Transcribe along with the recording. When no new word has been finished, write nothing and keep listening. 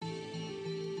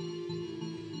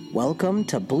Welcome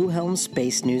to Blue Helm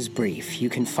Space News Brief. You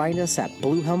can find us at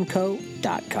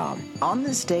bluehelmco.com. On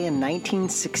this day in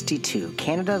 1962,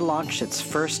 Canada launched its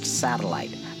first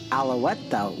satellite,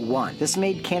 Alouette 1. This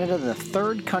made Canada the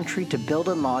third country to build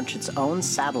and launch its own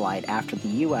satellite after the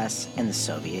US and the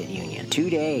Soviet Union.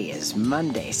 Today is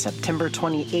Monday, September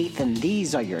 28th, and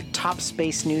these are your top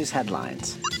space news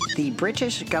headlines. The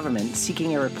British government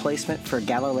seeking a replacement for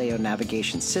Galileo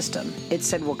navigation system, it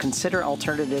said will consider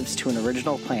alternatives to an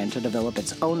original plan to develop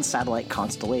its own satellite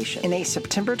constellation. In a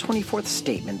September 24th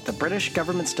statement, the British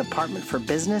government's Department for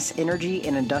Business, Energy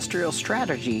and Industrial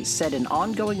Strategy said an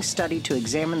ongoing study to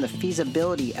examine the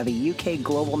feasibility of a UK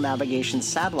Global Navigation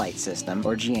Satellite System,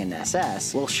 or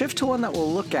GNSS, will shift to one that will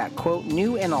look at, quote,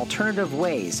 new and alternative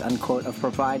ways, unquote, of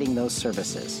providing those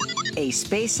services. A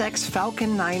SpaceX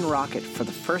Falcon 9 rocket for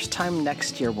the first time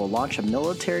next year will launch a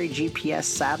military GPS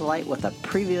satellite with a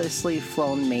previously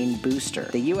flown main booster,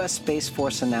 the U.S. Space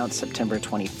Force announced September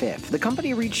 25th. The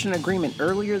company reached an agreement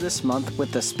earlier this month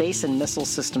with the Space and Missile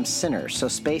Systems Center, so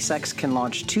SpaceX can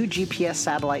launch 2 GPS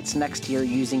satellites next year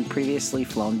using previously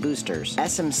flown boosters.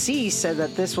 SMC said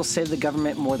that this will save the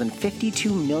government more than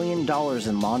 $52 million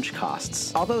in launch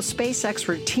costs. Although SpaceX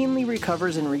routinely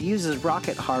recovers and reuses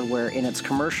rocket hardware in its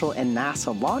commercial and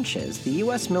NASA launches, the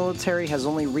U.S. military has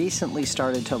only recently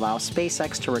started to allow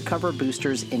SpaceX to recover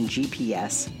boosters in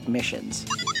GPS missions.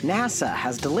 NASA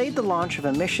has delayed the launch of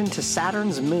a mission to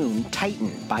Saturn's moon,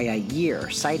 Titan, by a year,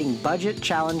 citing budget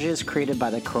challenges created by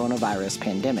the coronavirus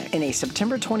pandemic. In a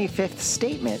September 25th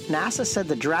statement, NASA said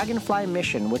the Dragonfly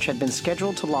mission, which had been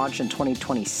scheduled to launch in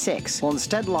 2026, will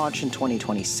instead launch in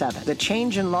 2027. The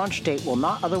change in launch date will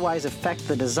not otherwise affect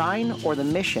the design or the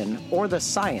mission or the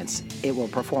science it will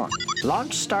perform.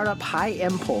 Launch startup High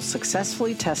Impulse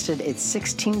successfully tested its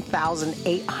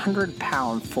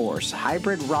 16,800-pound Force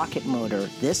hybrid rocket motor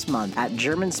this month at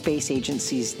German Space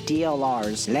Agency's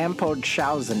DLR's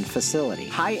Lampoldshausen facility.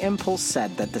 High Impulse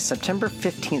said that the September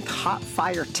 15th hot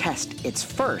fire test, its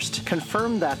first,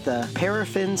 confirmed that the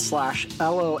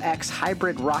paraffin/LOX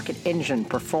hybrid rocket engine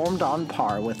performed on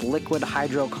par with liquid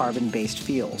hydrocarbon-based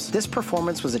fuels. This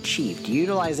performance was achieved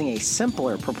utilizing a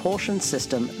simpler propulsion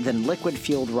system than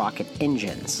liquid-fueled rocket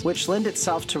engines, which lend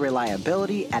itself to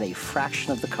reliability at a fraction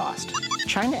of the cost.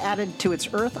 China added to its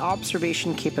Earth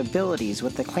observation capabilities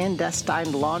with the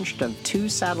clandestine launch of 2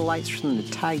 satellites from the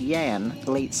Tianyan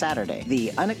late Saturday.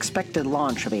 The unexpected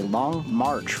launch of a Long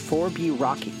March 4B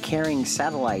rocket carrying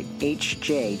satellite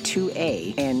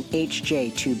HJ-2A and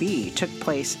HJ-2B took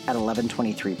place at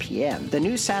 11:23 p.m. The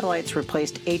new satellites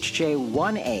replaced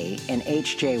HJ-1A and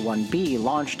HJ-1B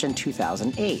launched in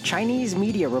 2008. Chinese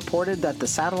media reported that the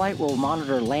satellite will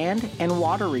monitor land and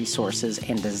water resources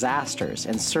and disasters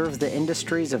and serve the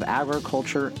industries of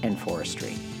agriculture and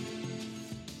forestry.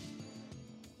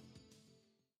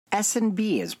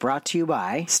 S&B is brought to you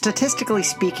by, statistically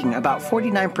speaking, about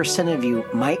 49% of you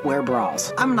might wear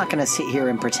bras. I'm not going to sit here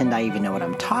and pretend I even know what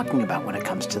I'm talking about when it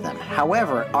comes to them.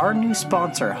 However, our new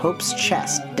sponsor, Hope's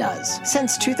Chest, does.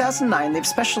 Since 2009, they've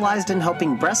specialized in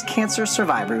helping breast cancer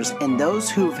survivors and those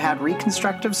who've had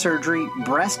reconstructive surgery,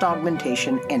 breast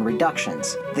augmentation, and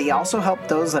reductions. They also help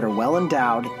those that are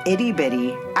well-endowed,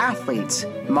 itty-bitty, athletes,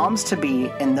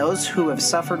 moms-to-be, and those who have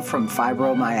suffered from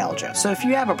fibromyalgia. So if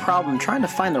you have a problem trying to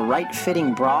find the right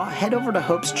fitting bra, head over to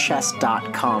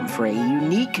hopeschest.com for a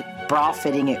unique bra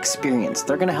fitting experience.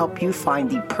 They're going to help you find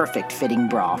the perfect fitting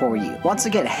bra for you. Once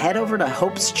again, head over to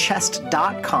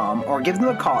hopeschest.com or give them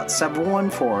a call at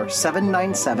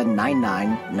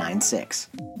 714-797-9996.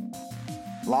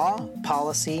 Law,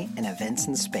 policy, and events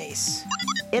in space.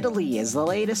 Italy is the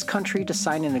latest country to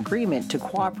sign an agreement to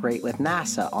cooperate with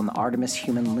NASA on the Artemis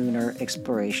Human Lunar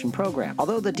Exploration Program,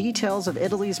 although the details of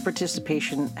Italy's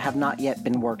participation have not yet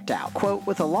been worked out. Quote,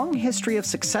 with a long history of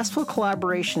successful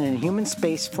collaboration in human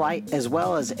space flight as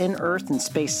well as in Earth and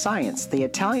space science, the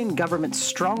Italian government's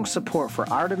strong support for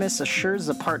Artemis assures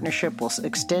the partnership will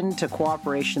extend to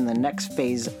cooperation in the next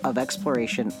phase of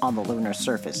exploration on the lunar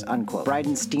surface, unquote.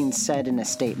 Bridenstine said in a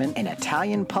statement, an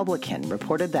Italian publican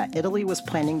reported that Italy was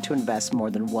planning to invest more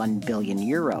than €1 billion,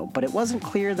 but it wasn't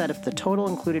clear that if the total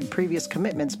included previous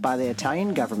commitments by the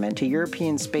Italian government to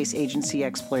European Space Agency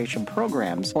exploration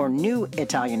programs or new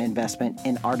Italian investment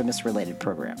in Artemis-related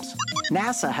programs.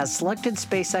 NASA has selected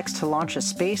SpaceX to launch a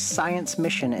space science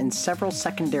mission and several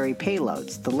secondary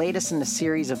payloads, the latest in a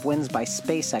series of wins by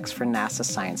SpaceX for NASA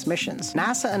science missions.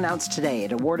 NASA announced today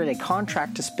it awarded a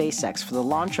contract to SpaceX for the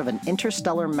launch of an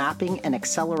Interstellar Mapping and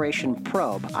Acceleration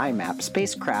Probe, IMAP,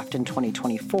 spacecraft in 2020.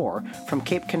 2024 from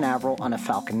Cape Canaveral on a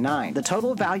Falcon 9. The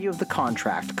total value of the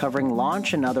contract, covering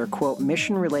launch and other, quote,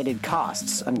 mission-related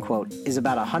costs, unquote, is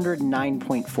about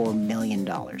 $109.4 million.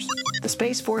 The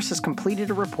Space Force has completed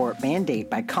a report mandate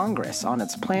by Congress on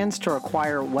its plans to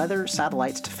acquire weather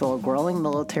satellites to fill a growing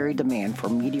military demand for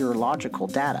meteorological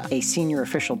data, a senior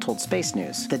official told Space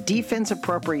News. The Defense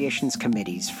Appropriations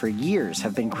Committees for years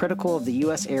have been critical of the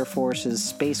U.S. Air Force's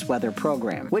space weather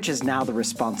program, which is now the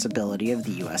responsibility of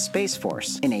the U.S. Space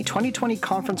Force. In a 2020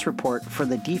 conference report for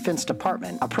the Defense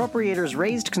Department, appropriators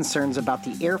raised concerns about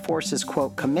the Air Force's,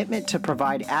 quote, commitment to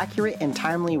provide accurate and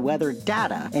timely weather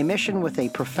data, a mission with a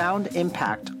profound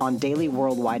impact on daily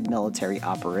worldwide military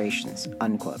operations,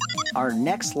 unquote. Our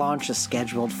next launch is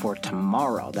scheduled for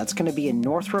tomorrow. That's going to be in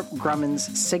Northrop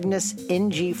Grumman's Cygnus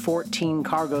NG-14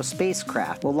 cargo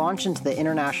spacecraft. Will launch into the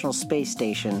International Space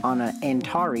Station on an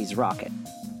Antares rocket.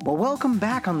 Well, welcome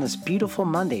back on this beautiful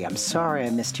Monday. I'm sorry I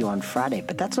missed you on Friday,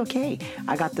 but that's okay.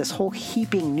 I got this whole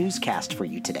heaping newscast for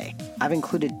you today. I've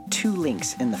included 2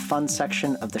 links in the fun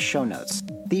section of the show notes.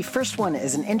 The first one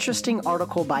is an interesting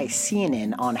article by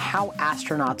CNN on how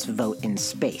astronauts vote in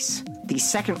space. The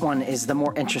second one is the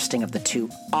more interesting of the 2.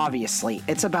 Obviously,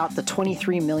 it's about the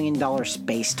 $23 million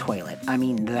space toilet. I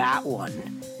mean, that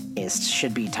one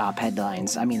should be top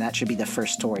headlines. I mean, that should be the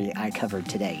first story I covered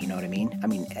today. You know what I mean? I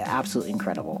mean, absolutely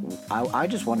incredible. I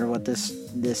just wonder what this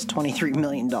 $23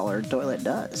 million toilet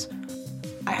does.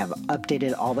 I have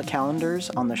updated all the calendars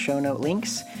on the show note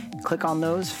links. Click on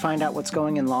those, find out what's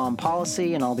going in law and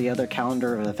policy and all the other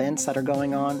calendar of events that are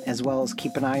going on, as well as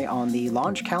keep an eye on the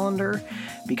launch calendar,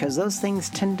 because those things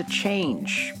tend to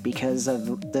change because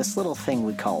of this little thing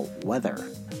we call weather.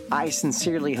 I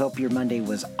sincerely hope your Monday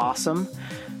was awesome.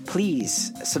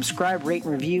 Please subscribe, rate,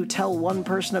 and review. Tell one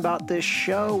person about this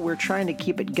show. We're trying to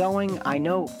keep it going. I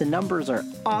know the numbers are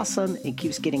awesome. It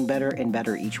keeps getting better and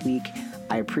better each week.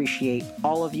 I appreciate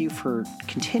all of you for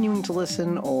continuing to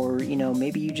listen, or,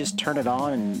 maybe you just turn it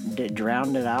on and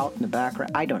drown it out in the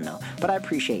background. I don't know, but I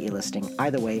appreciate you listening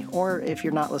either way, or if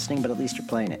you're not listening, but at least you're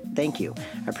playing it. Thank you.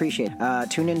 I appreciate it.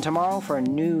 Tune in tomorrow for a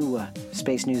new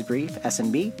Space News Brief,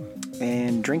 SNB,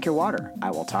 and drink your water.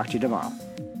 I will talk to you tomorrow.